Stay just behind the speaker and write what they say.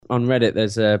on Reddit,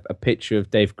 there's a picture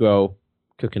of Dave Grohl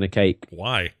cooking a cake.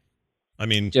 Why? I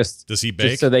mean, does he bake?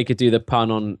 Just so they could do the pun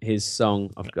on his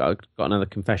song. I've got another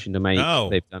confession to make.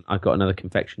 Oh. I've got another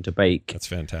confection to bake. That's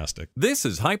fantastic. This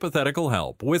is Hypothetical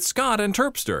Help with Scott and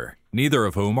Terpster, neither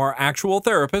of whom are actual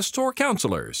therapists or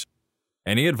counselors.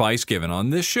 Any advice given on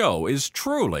this show is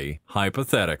truly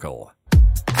hypothetical.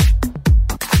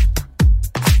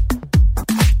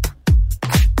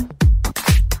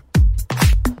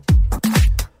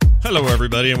 Hello,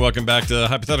 everybody, and welcome back to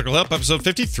Hypothetical Help, episode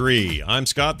 53. I'm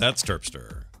Scott. That's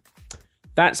Terpster.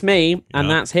 That's me, and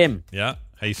that's him. Yeah.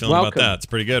 How you feeling about that? It's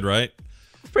pretty good, right?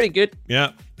 Pretty good.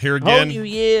 Yeah. Here Whole again. new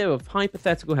year of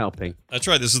hypothetical helping. That's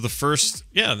right. This is the first.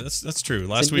 Yeah, that's true.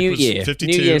 Last It's a week new was year.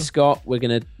 52. New year, Scott. We're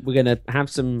gonna have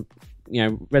some,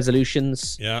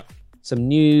 resolutions. Yeah. Some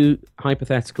new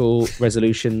hypothetical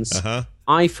resolutions. Uh-huh.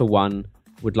 I, for one,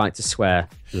 would like to swear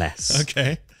less.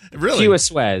 Okay. Really? Fewer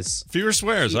swears. Fewer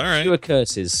swears. All right. Fewer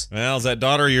curses. Well, as that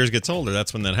daughter of yours gets older,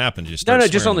 that's when that happens. You No,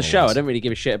 start just on the swearing show. I less. don't really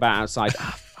give a shit about outside.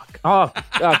 Fuck. Oh,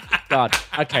 God.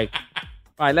 Okay.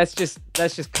 Right, let's just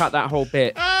cut that whole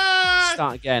bit.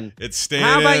 Start again. It's staying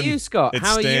How about in. you, Scott? It's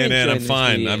How are you staying in. enjoying I'm this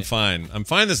fine. new year? I'm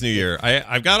fine this new year.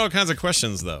 I've got all kinds of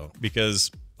questions, though,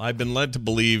 because I've been led to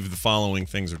believe the following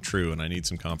things are true, and I need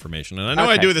some confirmation. And I know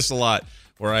I do this a lot,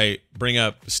 where I bring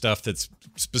up stuff that's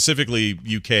specifically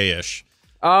UK-ish.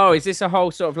 Oh, is this a whole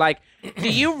sort of like, do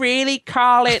you really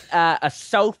call it a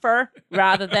sofa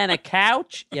rather than a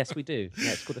couch? Yes, we do.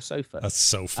 Yeah, it's called a sofa. A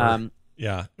sofa.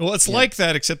 Yeah. Well, it's like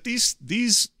that, except these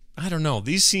I don't know.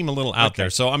 These seem a little out there.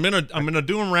 So I'm gonna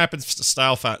do them rapid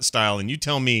style, and you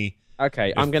tell me.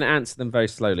 Okay, I'm going to answer them very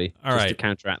slowly All just right. to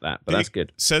counteract that, but that's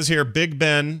good. Says here, Big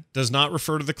Ben does not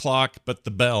refer to the clock, but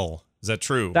the bell. Is that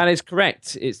true? That is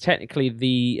correct. It's technically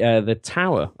the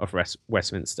Tower of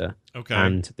Westminster. Okay.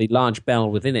 And the large bell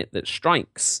within it that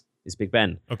strikes is Big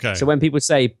Ben. Okay. So when people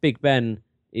say Big Ben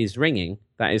is ringing,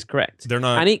 that is correct. They're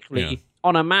not. And equally,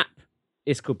 on a map,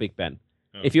 it's called Big Ben.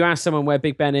 Oh. If you ask someone where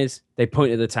Big Ben is, they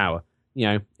point at the tower.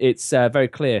 It's very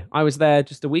clear. I was there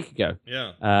just a week ago.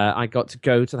 Yeah. I got to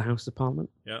go to the House of Parliament.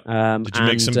 Yeah. Did you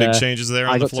make some big changes there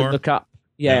on I the got floor? to look up.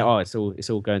 Yeah. Oh, it's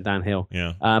all going downhill.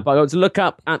 Yeah. But I got to look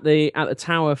up at the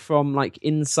tower from like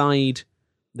inside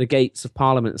the gates of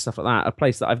Parliament and stuff like that. A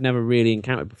place that I've never really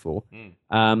encountered before.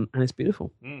 And it's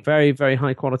beautiful. Very, very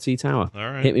high quality tower. All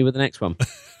right. Hit me with the next one.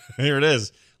 Here it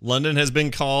is. London has been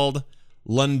called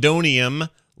Londonium,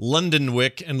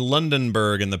 Londonwick, and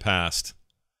Londonburg in the past.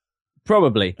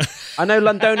 Probably. I know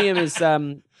Londonium is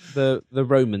the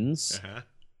Romans. Uh-huh.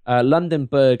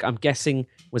 Londonburg, I'm guessing,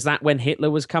 was that when Hitler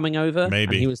was coming over?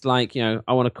 Maybe. And he was like, I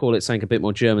want to call it something a bit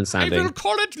more German sounding. I will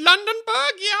call it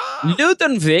Londonburg, yeah.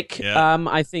 Ludenvik,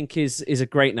 I think is a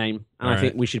great name, and All I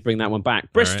think right. we should bring that one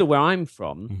back. Bristol, where I'm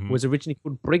from, was originally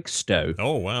called Brigstow.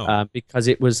 Oh, wow. Because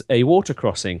it was a water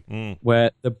crossing where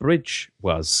the bridge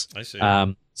was. I see.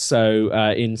 So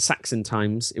in Saxon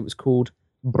times, it was called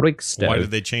Brigstow. Why did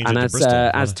they change and it to as,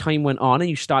 Bristol? as time went on and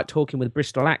you start talking with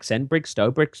Bristol accent, Brigstow,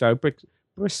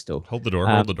 Bristol. Hold the door,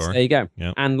 hold the door. So there you go.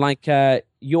 Yeah. And like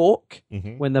York,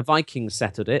 Mhm. when the Vikings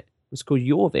settled it, was called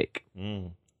Jorvik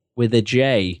with a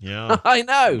J. Yeah. I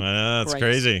know. That's Crazy.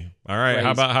 crazy. All right.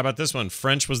 Crazy. How about this one?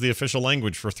 French was the official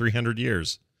language for 300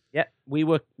 years. Yeah, we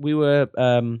were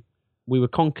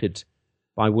conquered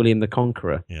by William the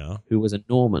Conqueror, Yeah. who was a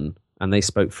Norman, and they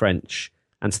spoke French.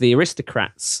 And so the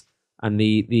aristocrats and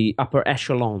the upper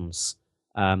echelons,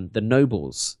 the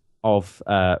nobles of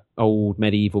old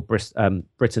medieval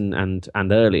Britain and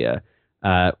earlier,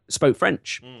 spoke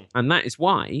French. And that is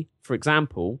why, for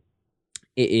example,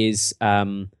 it is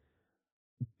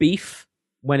beef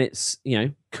when it's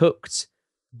cooked,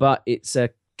 but it's a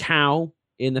cow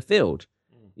in the field.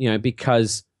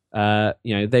 Because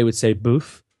they would say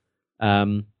boeuf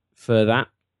for that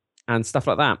and stuff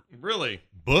like that. Really?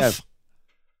 Boof?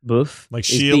 Boeuf, Like is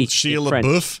Sheila beef in French.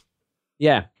 Boof?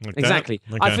 Yeah, Like that? exactly.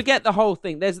 Okay. I forget the whole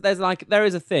thing. There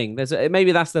is a thing.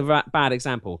 Maybe that's the bad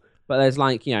example, but there's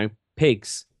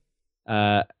pigs,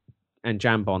 and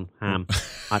jambon ham.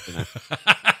 I don't know.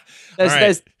 All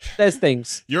right. There's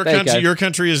things. Your There you country, go. your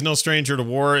country is no stranger to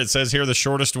war. It says here the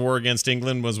shortest war against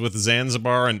England was with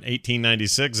Zanzibar in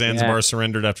 1896. Zanzibar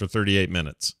surrendered after 38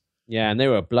 minutes. Yeah, and they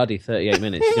were a bloody 38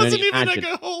 minutes. You It can wasn't only even imagine.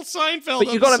 like a whole Seinfeld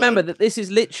But you've got to episode. remember that this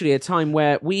is literally a time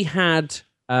where we had,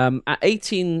 at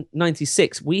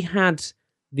 1896, we had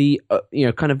the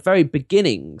kind of very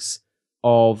beginnings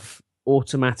of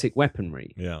automatic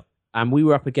weaponry. Yeah. And we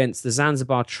were up against the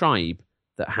Zanzibar tribe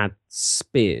that had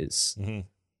spears. Mhm.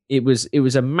 It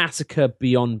was a massacre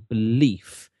beyond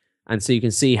belief. And so you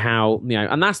can see how,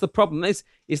 and that's the problem, is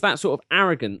that sort of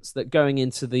arrogance that going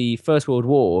into the First World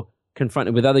War,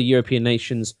 confronted with other European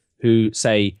nations who,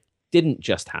 say, didn't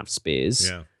just have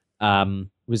spears,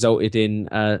 resulted in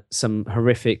some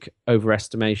horrific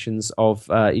overestimations of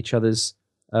each other's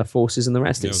forces and the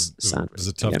rest. It's sad. It was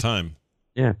a tough time.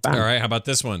 Yeah. Bad. All right. How about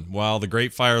this one? While the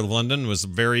Great Fire of London was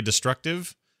very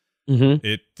destructive,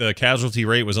 the casualty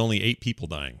rate was only 8 people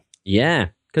dying. Yeah,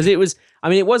 because it was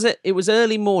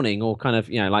early morning or kind of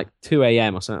like 2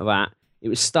 a.m. or something like that. It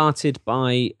was started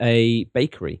by a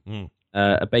bakery.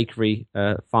 A bakery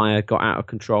fire got out of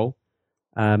control.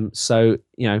 So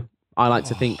I like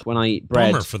to think when I eat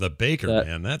bread, bummer for the baker,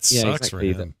 man. That sucks for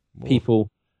him.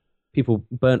 People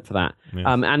burnt for that.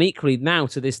 Yeah. And equally now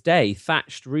to this day,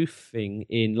 thatched roofing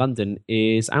in London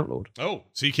is outlawed. Oh,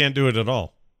 so you can't do it at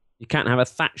all. You can't have a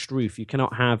thatched roof. You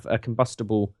cannot have a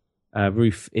combustible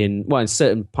roof in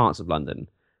certain parts of London.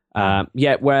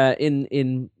 Where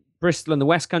in Bristol and the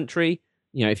West Country,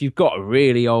 if you've got a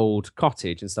really old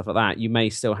cottage and stuff like that, you may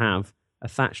still have a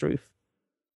thatched roof.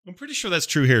 I'm pretty sure that's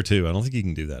true here too. I don't think you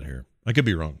can do that here. I could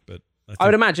be wrong, but I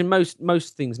would imagine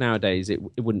most things nowadays it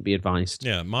wouldn't be advised.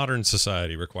 Yeah, modern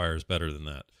society requires better than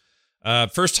that.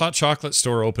 First hot chocolate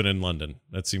store open in London.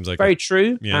 That seems like very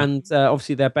true. Yeah. And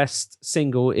obviously their best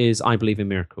single is "I Believe in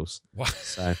Miracles." Wow.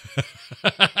 So,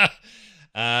 all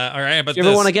right, but if you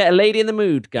ever want to get a lady in the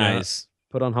mood, guys,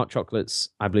 put on hot chocolates.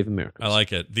 I Believe in Miracles. I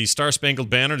like it. The Star Spangled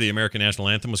Banner, the American national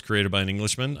anthem, was created by an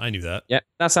Englishman. I knew that. Yeah,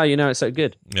 that's how you know it's so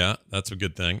good. Yeah, that's a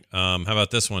good thing. How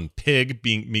about this one? Pig,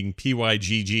 being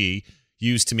P-Y-G-G,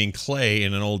 used to mean clay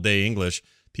in an old day English.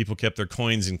 People kept their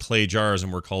coins in clay jars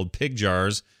and were called pig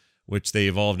jars, which they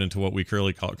evolved into what we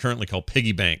currently call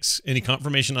piggy banks. Any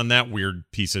confirmation on that weird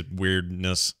piece of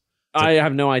weirdness? I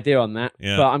have no idea on that,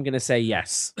 Yeah. but I'm going to say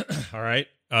yes. All right.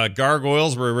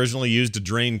 Gargoyles were originally used to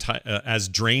drain as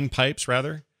drain pipes,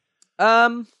 rather.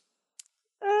 Like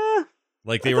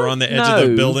they were on the edge of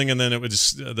the building, and then it would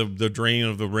just, the drain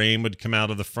of the rain would come out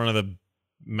of the front of the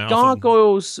mouth.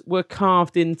 Gargoyles were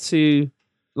carved into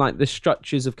like the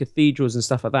structures of cathedrals and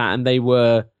stuff like that, and they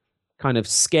were kind of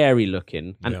scary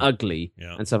looking and ugly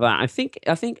and stuff like that.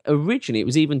 I think originally it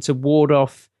was even to ward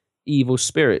off evil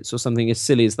spirits or something as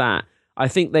silly as that. I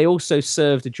think they also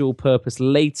served a dual purpose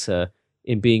later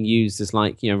in being used as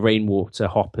rainwater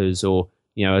hoppers or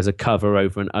as a cover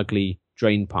over an ugly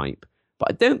drain pipe.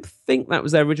 But I don't think that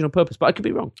was their original purpose. But I could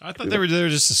be wrong. I thought they were there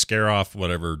just to scare off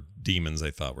whatever demons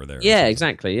they thought were there. Yeah,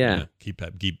 exactly. Yeah.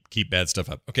 Keep bad stuff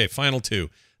up. Okay, final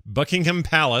two. Buckingham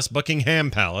Palace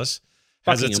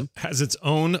has its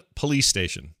own police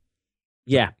station.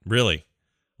 Yeah. Really?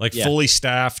 Fully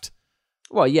staffed.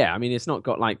 Well, yeah. I mean, it's not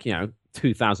got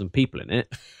 2,000 people in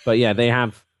it, but yeah, they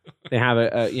have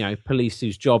a police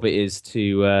whose job it is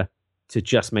to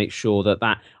just make sure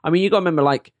that. I mean, you got to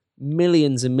remember,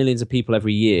 millions and millions of people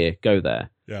every year go there.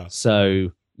 Yeah.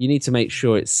 So you need to make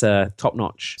sure it's top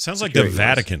notch. Sounds like the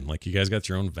Vatican. You guys got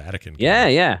your own Vatican.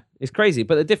 Yeah. It's crazy,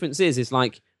 but the difference is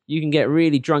you can get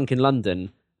really drunk in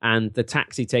London, and the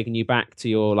taxi taking you back to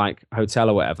your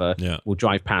hotel or whatever will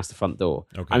drive past the front door.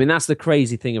 Okay. I mean, that's the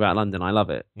crazy thing about London. I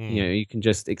love it. You can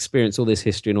just experience all this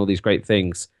history and all these great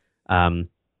things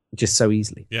just so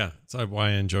easily. Yeah, that's why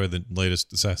I enjoy the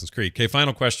latest Assassin's Creed. Okay,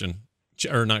 final question.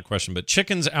 Or not question, but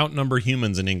chickens outnumber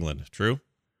humans in England. True?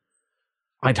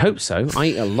 I'd hope so. I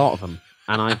eat a lot of them.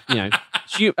 And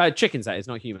chickens, that is,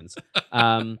 not humans.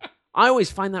 I always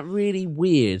find that really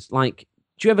weird.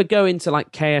 Do you ever go into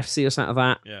KFC or something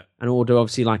like that? Yeah. And order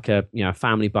obviously a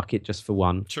family bucket just for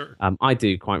one? Sure. I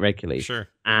do quite regularly. Sure.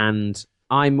 And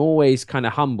I'm always kind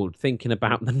of humbled thinking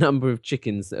about the number of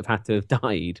chickens that have had to have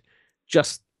died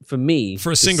just for me.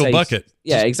 For a single bucket.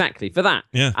 Yeah, exactly. For that.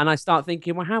 Yeah. And I start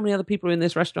thinking, well, how many other people are in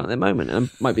this restaurant at the moment? And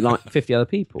it might be 50 other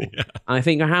people. Yeah. And I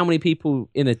think, how many people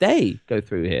in a day go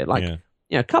through here?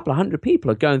 A couple of hundred people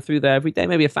are going through there every day,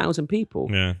 maybe 1,000 people.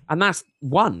 Yeah. And that's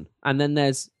one. And then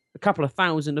there's a couple of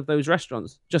thousand of those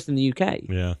restaurants just in the UK.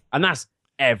 Yeah. And that's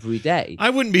every day. I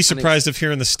wouldn't be surprised if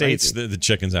here in the States the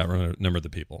chickens outnumber the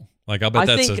people. I'll bet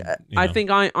I think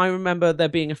I remember there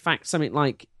being a fact, something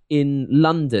like in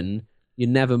London, you're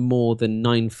never more than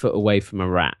 9 foot away from a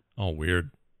rat. Oh,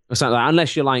 weird. Or something like that,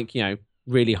 unless you're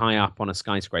really high up on a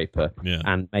skyscraper, yeah.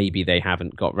 And maybe they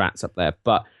haven't got rats up there.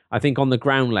 But I think on the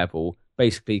ground level,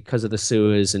 basically because of the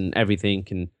sewers and everything,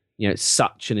 and it's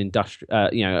such an industrial,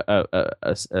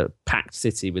 a packed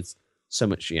city with so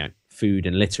much food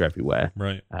and litter everywhere,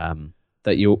 right?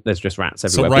 That there's just rats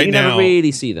everywhere. So right but you now, never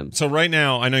really see them. So right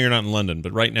now, I know you're not in London,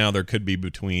 but right now there could be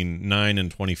between 9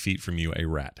 and 20 feet from you a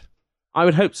rat. I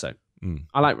would hope so. Mm.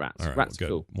 I like rats. All right, rats good. are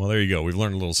cool. Well, there you go. We've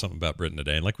learned a little something about Britain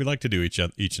today, and like we like to do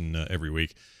each and every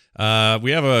week.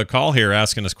 We have a call here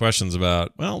asking us questions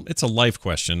about, well, it's a life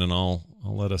question, and I'll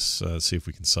let us see if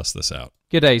we can suss this out.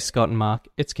 G'day, Scott and Mark.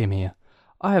 It's Kim here.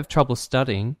 I have trouble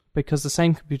studying because the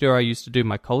same computer I used to do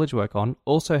my college work on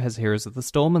also has Heroes of the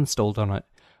Storm installed on it.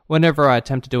 Whenever I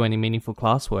attempt to do any meaningful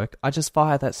classwork, I just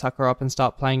fire that sucker up and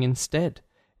start playing instead.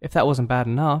 If that wasn't bad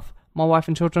enough, my wife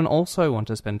and children also want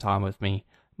to spend time with me.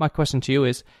 My question to you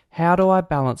is, how do I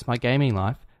balance my gaming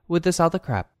life with this other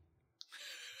crap?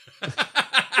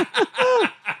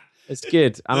 It's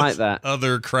good. I like that.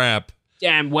 Other crap.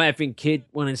 Damn wife and kid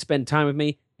want to spend time with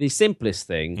me. The simplest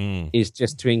thing is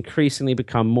just to increasingly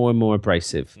become more and more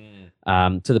abrasive,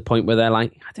 to the point where they're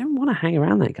like, I don't want to hang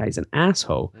around that guy. He's an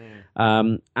asshole.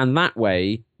 And that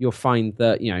way you'll find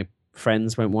that,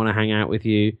 friends won't want to hang out with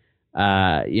you.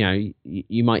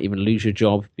 You might even lose your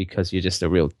job because you're just a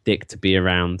real dick to be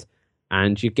around,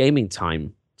 and your gaming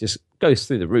time just goes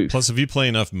through the roof. Plus, if you play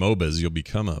enough MOBAs, you'll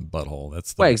become a butthole.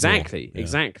 That's the exactly.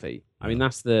 I mean,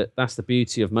 that's the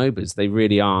beauty of MOBAs. They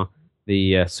really are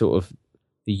the sort of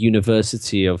the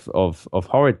university of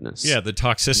horridness. Yeah, the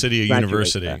toxicity of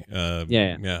university.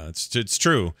 Yeah, it's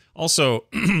true. Also,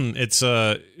 it's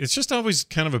just always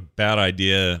kind of a bad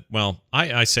idea. Well,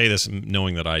 I say this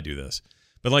knowing that I do this,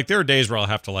 but like there are days where I'll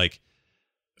have to like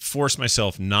force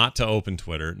myself not to open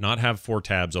Twitter, not have 4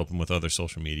 tabs open with other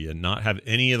social media, not have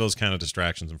any of those kind of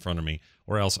distractions in front of me,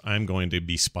 or else I'm going to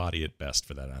be spotty at best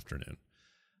for that afternoon.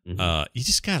 You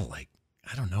just gotta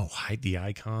I don't know, hide the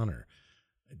icon or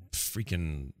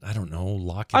freaking, I don't know,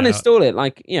 lock it uninstall it.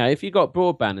 Like, if you got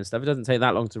broadband and stuff, it doesn't take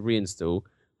that long to reinstall,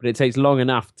 but it takes long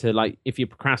enough to if you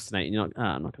procrastinate and you're like,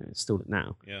 I'm not going to install it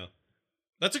now. Yeah.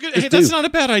 That's a good, that's not a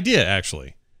bad idea,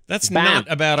 actually. That's not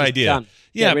a bad idea. Done.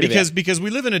 Yeah, because we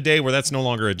live in a day where that's no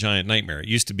longer a giant nightmare. It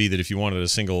used to be that if you wanted a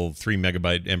single 3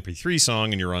 megabyte MP3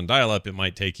 song and you're on dial-up, it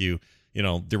might take you,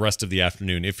 the rest of the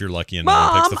afternoon if you're lucky and no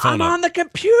one picks the phone I'm up. on the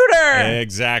computer.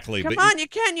 Exactly. Come on, you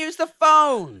can't use the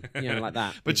phone. Like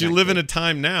that. But you live in a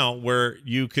time now where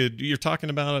you're talking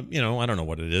about, I don't know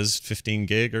what it is, 15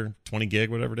 gig or 20 gig,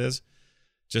 whatever it is.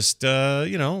 Just, let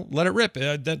it rip.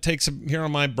 That takes, here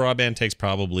on my broadband, takes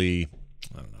probably,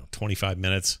 25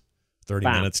 minutes, 30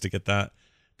 minutes to get that.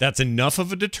 That's enough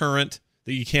of a deterrent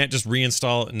that you can't just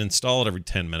reinstall it and install it every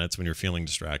 10 minutes when you're feeling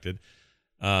distracted.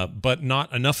 But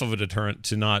not enough of a deterrent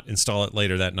to not install it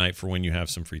later that night for when you have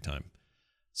some free time.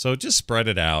 So just spread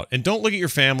it out. And don't look at your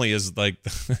family as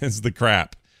as the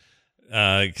crap.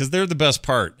 Because they're the best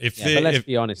part. But let's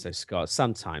be honest though, Scott,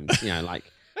 sometimes,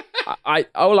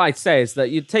 all I'd say is that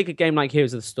you take a game like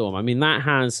Heroes of the Storm. I mean, that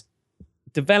has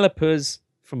developers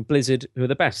from Blizzard who are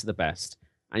the best of the best.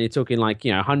 And you're talking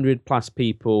 100 plus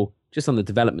people just on the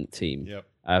development team.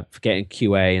 For getting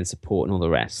QA and support and all the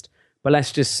rest. But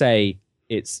let's just say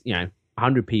it's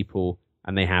 100 people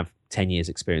and they have 10 years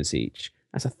experience each.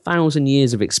 That's 1,000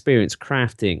 years of experience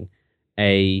crafting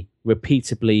a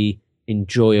repeatably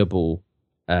enjoyable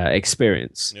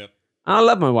experience. I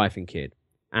love my wife and kid,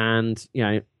 and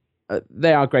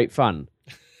they are great fun,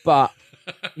 but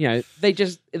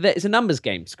it's a numbers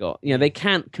game, Scott. They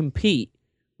can't compete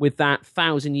with that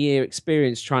 1,000-year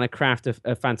experience trying to craft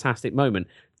a fantastic moment.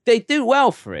 They do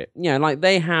well for it.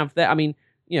 They have their,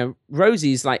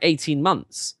 Rosie's 18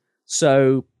 months.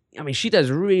 So, she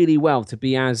does really well to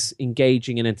be as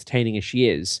engaging and entertaining as she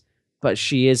is, but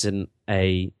she isn't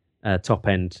a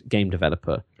top-end game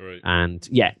developer. Right. And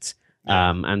yet.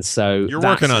 And so you're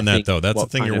working on that, though. That's the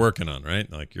thing you're working on, right?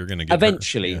 You're going to get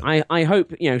eventually. Her, yeah. I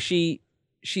hope,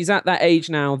 she's at that age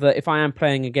now that if I am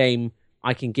playing a game,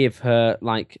 I can give her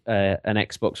an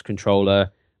Xbox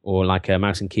controller or a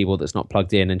mouse and keyboard that's not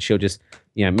plugged in, and she'll just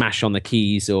mash on the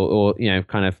keys or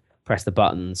kind of press the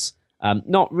buttons.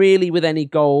 Not really with any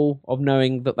goal of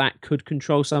knowing that could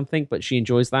control something, but she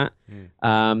enjoys that.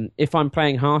 If I'm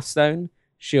playing Hearthstone,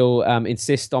 she'll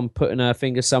insist on putting her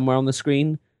finger somewhere on the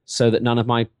screen so that none of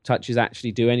my touches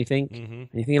actually do anything. And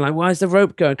you're thinking why is the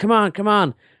rope going? Come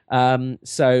on.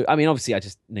 So obviously I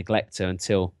just neglect her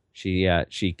until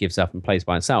she gives up and plays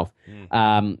by herself.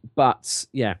 But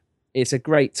yeah, it's a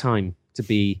great time to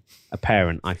be a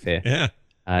parent, I fear.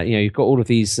 Yeah. You've got all of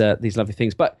these lovely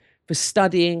things, but for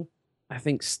studying, I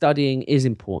think studying is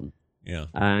important. Yeah.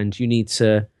 And you need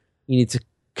to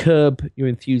curb your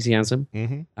enthusiasm,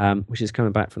 which is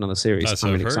coming back for another series. That's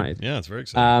I'm really excited. Yeah, it's very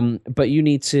exciting. But you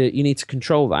need to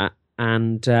control that,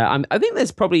 and I think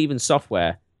there's probably even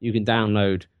software you can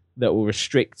download that will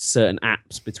restrict certain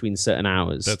apps between certain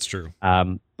hours. That's true.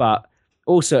 But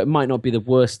also, it might not be the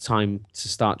worst time to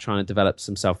start trying to develop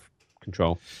some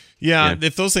control. Yeah,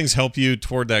 if those things help you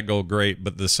toward that goal, great.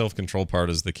 But the self-control part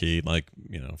is the key. Like,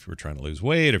 if you're trying to lose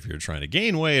weight, if you're trying to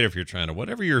gain weight, if you're trying to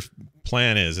whatever your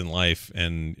plan is in life,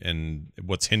 and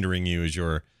what's hindering you is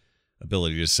your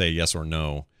ability to say yes or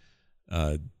no.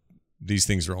 These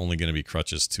things are only going to be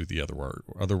crutches to the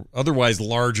otherwise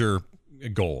larger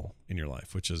goal in your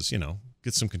life, which is,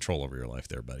 get some control over your life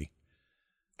there, buddy.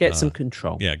 Get some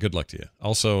control. Yeah, good luck to you.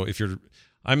 Also,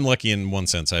 I'm lucky in one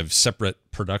sense. I have separate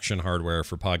production hardware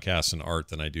for podcasts and art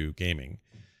than I do gaming.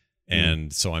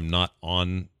 And so I'm not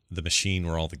on the machine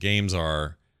where all the games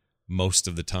are most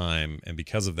of the time. And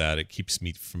because of that, it keeps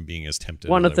me from being as tempted.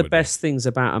 One of the best things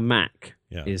about a Mac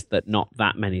is that not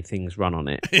that many things run on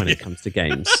it when it comes to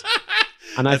games.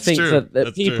 And I think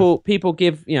that people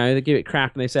give, they give it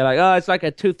crap and they say like, oh, it's like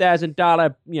a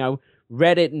 $2,000,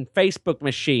 Reddit and Facebook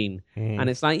machine. And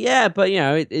it's like, yeah, but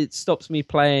it stops me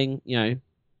playing,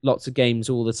 lots of games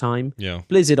all the time. Yeah.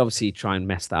 Blizzard obviously try and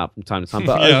mess that up from time to time.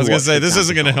 But I was going to say, this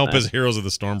isn't going to help his Heroes of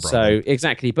the Storm problem. So,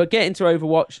 exactly. But get into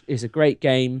Overwatch is a great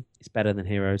game. It's better than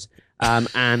Heroes.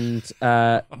 And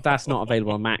that's not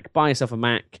available on Mac. Buy yourself a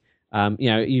Mac.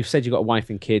 You've said you've got a wife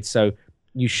and kids, so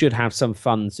you should have some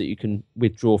funds that you can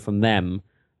withdraw from them.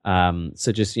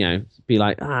 So just, be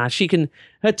like,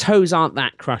 her toes aren't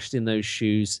that crushed in those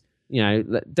shoes.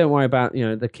 Don't worry about,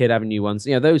 the kid having new ones.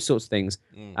 Those sorts of things.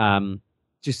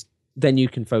 Just then you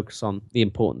can focus on the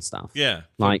important stuff. Yeah.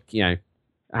 Like,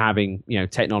 having,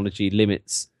 technology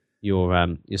limits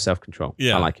your self-control.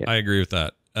 Yeah. I like it. I agree with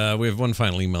that. We have one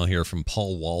final email here from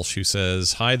Paul Walsh who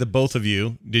says, hi, the both of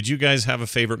you. Did you guys have a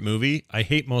favorite movie? I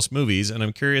hate most movies, and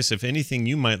I'm curious if anything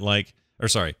you might like,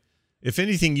 if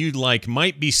anything you'd like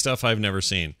might be stuff I've never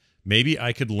seen. Maybe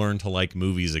I could learn to like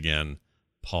movies again.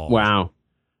 Paul. Wow.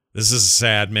 This is a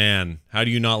sad man. How do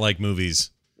you not like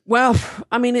movies? Well,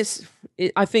 I mean,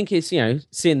 I think it's,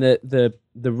 seeing the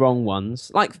wrong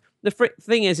ones. Like, the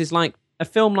thing is like a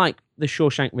film like The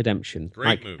Shawshank Redemption,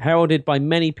 Great movie. heralded by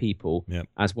many people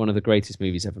as one of the greatest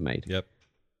movies ever made. Yep.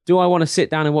 Do I want to sit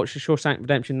down and watch The Shawshank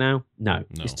Redemption now? No.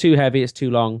 It's too heavy. It's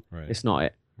too long. Right. It's not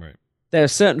it. Right. There are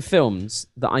certain films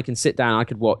that I can sit down, I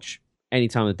could watch any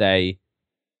time of the day,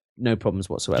 no problems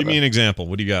whatsoever. Give me an example.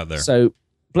 What do you got there? So,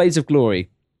 Blades of Glory,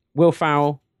 Will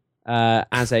Ferrell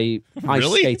as a ice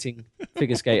skating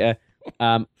figure skater.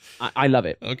 I love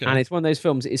it. Okay. And it's one of those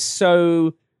films. It's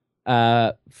so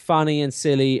funny and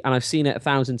silly, and I've seen it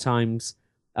 1,000 times.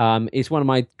 It's one of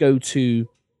my go-to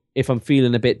if I'm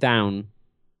feeling a bit down.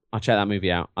 I'll check that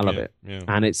movie out. I love it. Yeah.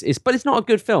 And but it's not a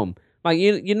good film. Like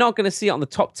you're not going to see it on the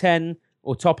top 10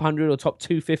 or top 100 or top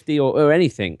 250 or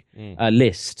anything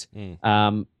list.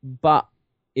 But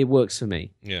it works for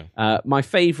me. Yeah. My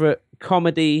favorite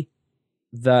comedy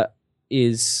that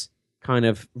is kind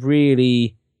of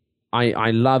really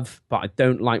I love, but I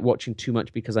don't like watching too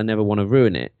much because I never want to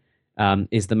ruin it,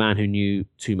 is The Man Who Knew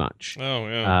Too Much. Oh,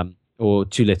 yeah. Or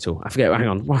Too Little. I forget. Hang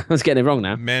on. I was getting it wrong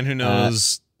now. Man Who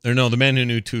Knows... The Man Who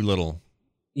Knew Too Little.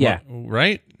 Yeah. What,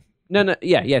 right? No.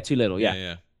 Yeah, Too Little. Yeah.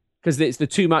 Yeah. Because it's the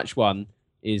Too Much one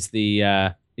is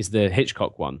the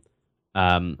Hitchcock one.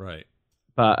 Right.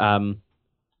 But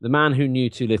The Man Who Knew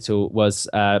Too Little was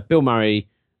Bill Murray,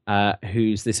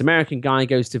 who's this American guy,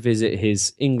 goes to visit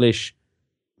his English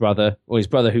brother, or his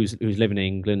brother who's living in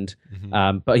England.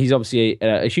 But he's obviously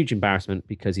a huge embarrassment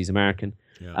because he's American.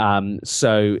 Yeah.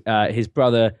 So his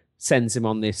brother sends him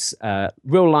on this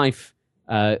real life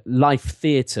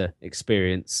theatre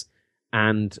experience.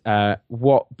 And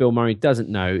what Bill Murray doesn't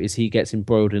know is he gets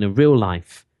embroiled in a real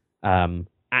life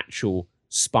actual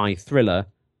spy thriller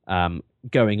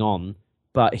going on,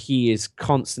 but he is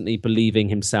constantly believing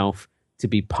himself to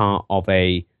be part of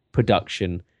a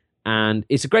production. And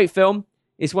it's a great film.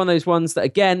 It's one of those ones that,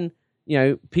 again,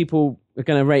 people are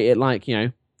going to rate it like,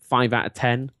 5 out of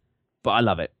 10, but I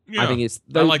love it. Yeah, I think it's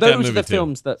I like those that are movie the too.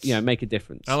 films that make a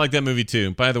difference. I like that movie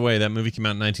too. By the way, that movie came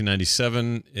out in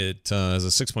 1997. It has a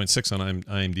 6.6 on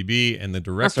IMDb, and the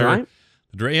director. That's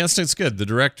all right. Yes, it's good. The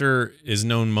director is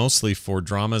known mostly for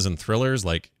dramas and thrillers,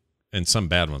 and some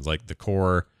bad ones, like The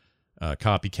Core,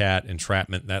 Copycat,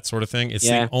 Entrapment, that sort of thing. It's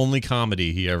the only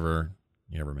comedy he ever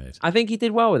made. I think he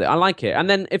did well with it. I like it. And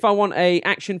then if I want a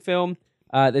action film,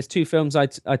 there's 2 films I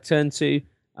turn to.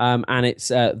 And it's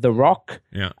The Rock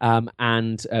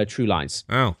and True Lies.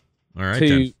 Oh, all right.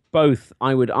 2, both,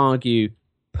 I would argue,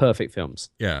 perfect films.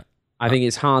 Yeah. I think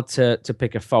it's hard to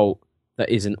pick a fault that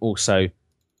isn't also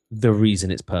the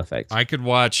reason it's perfect. I could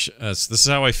watch, this is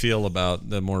how I feel about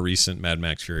the more recent Mad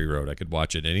Max Fury Road. I could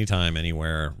watch it anytime,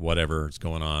 anywhere, whatever's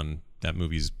going on. That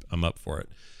movie's, I'm up for it.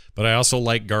 But I also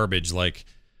like garbage like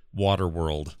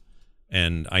Waterworld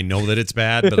and I know that it's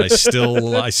bad, but I still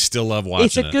love watching it.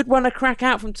 It's a good one to crack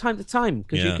out from time to time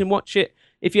because you can watch it.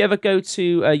 If you ever go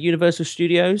to Universal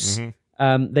Studios,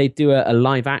 they do a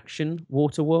live action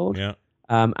Waterworld. Yeah.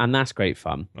 And that's great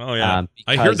fun. Oh yeah,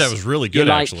 I heard that was really good.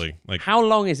 Actually, like, how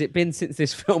long has it been since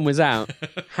this film was out?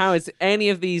 How is any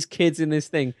of these kids in this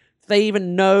thing? Do they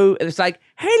even know? It's like,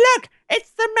 hey, look,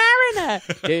 it's the Mariner.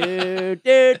 do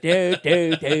do do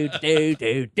do do do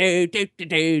do do do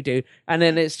do do, and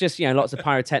then it's just lots of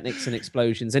pyrotechnics and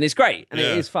explosions, and it's great and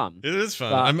it is fun. It is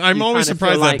fun. I'm always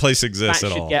surprised that place exists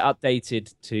at all. That should get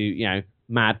updated to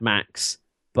Mad Max.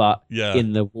 But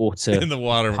in the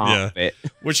water, part of it.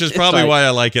 Which is probably why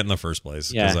I like it in the first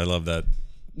place, because I love that.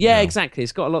 Yeah, exactly.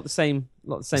 It's got a lot of the same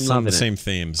love in it. Same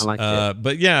themes. I like it.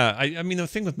 But yeah, I mean, the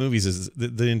thing with movies is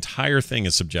the entire thing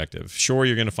is subjective. Sure,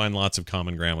 you're going to find lots of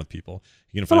common ground with people.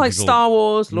 You're going to find like Star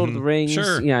Wars, Lord of the Rings.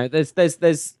 Sure.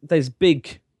 There's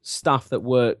big stuff that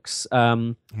works.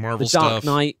 Marvel the Dark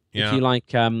Knight, if you like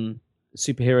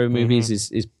superhero movies,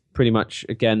 is pretty much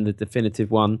again the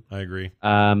definitive one. I agree.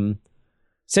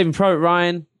 Saving Private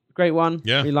Ryan, great one.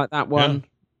 Yeah, we like that one.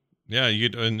 Yeah,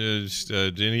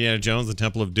 Indiana Jones: The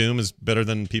Temple of Doom is better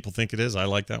than people think it is. I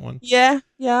like that one. Yeah,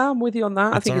 I'm with you on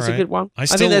that. I think it's a good one. I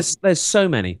think there's so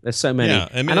many. Yeah,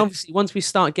 and obviously once we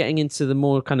start getting into the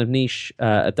more kind of niche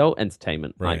adult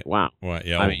entertainment, like wow. Well,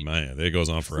 yeah, man, it goes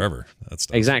on forever. That's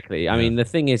exactly. I mean, the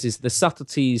thing is the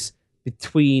subtleties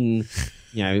between.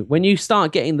 When you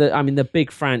start getting the big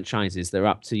franchises, they're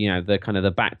up to the kind of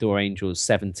the Backdoor Angels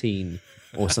 17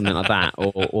 or something like that,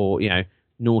 or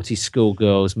naughty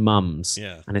schoolgirls' mums,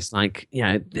 and it's like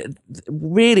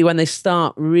really when they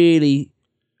start really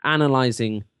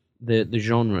analyzing the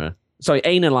genre,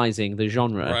 analyzing the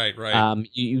genre, right.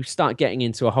 You start getting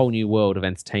into a whole new world of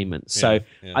entertainment. So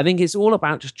I think it's all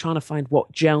about just trying to find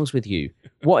what gels with you.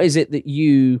 What is it that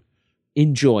you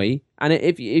enjoy? And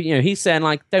if he's saying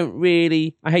like,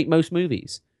 I hate most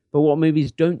movies, but what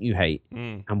movies don't you hate,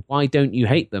 and why don't you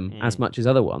hate them as much as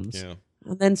other ones?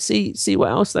 And then see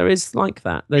what else there is like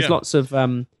that. There's lots of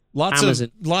Amazon. Lots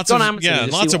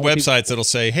of websites that'll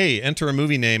say, hey, enter a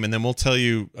movie name, and then we'll tell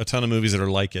you a ton of movies that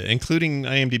are like it, including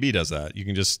IMDb does that. You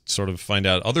can just sort of find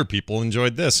out other people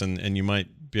enjoyed this, and you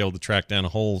might be able to track down a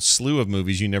whole slew of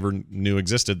movies you never knew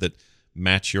existed that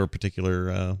match your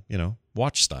particular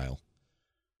watch style.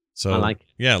 So,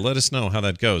 let us know how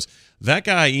that goes. That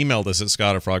guy emailed us at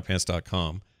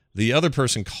scott@frogpants.com. The other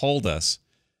person called us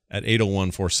at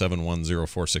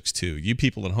 801-471-0462. You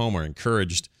people at home are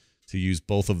encouraged to use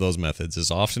both of those methods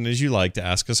as often as you like to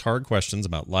ask us hard questions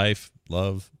about life,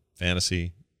 love,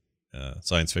 fantasy,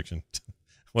 science fiction.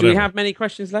 Whatever. Do we have many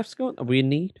questions left, Scott? Are we in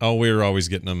need? Oh, we're always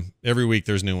getting them. Every week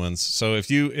there's new ones. So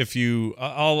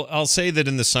I'll say that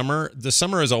in the summer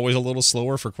is always a little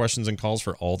slower for questions and calls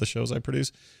for all the shows I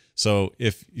produce. So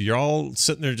if you're all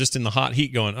sitting there just in the hot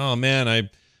heat going, oh man, I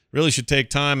really should take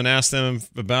time and ask them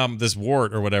about this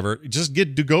wart or whatever, just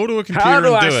go to a computer and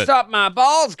do it. How do I stop my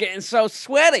balls getting so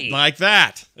sweaty? Like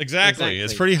that. Exactly.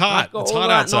 It's pretty hot. It's hot outside. I've got all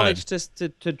that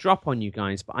knowledge to drop on you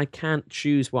guys, but I can't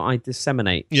choose what I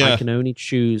disseminate. I can only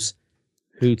choose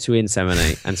who to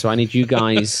inseminate. And so I need you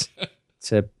guys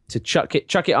to chuck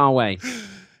it our way.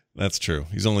 That's true.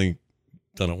 He's only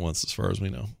done it once as far as we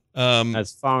know.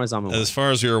 As far as I'm aware. As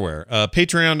far as you're aware.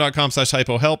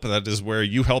 Patreon.com/hypohelp. That is where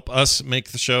you help us make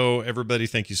the show. Everybody,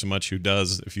 thank you so much who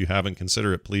does. If you haven't,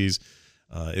 consider it, please.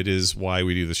 It is why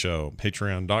we do the show.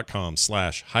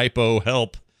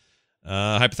 Patreon.com/hypohelp.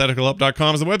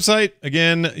 Hypotheticalhelp.com is the website.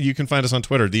 Again, you can find us on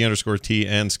Twitter, _T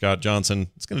and Scott Johnson.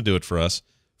 It's going to do it for us,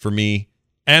 for me,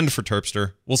 and for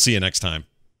Terpster. We'll see you next time.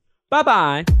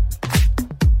 Bye-bye.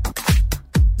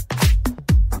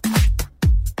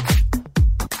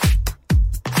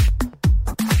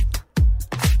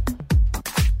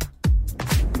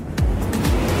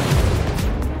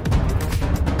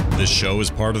 This show is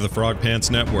part of the Frog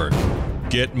Pants Network.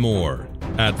 Get more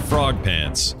at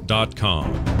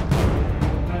frogpants.com.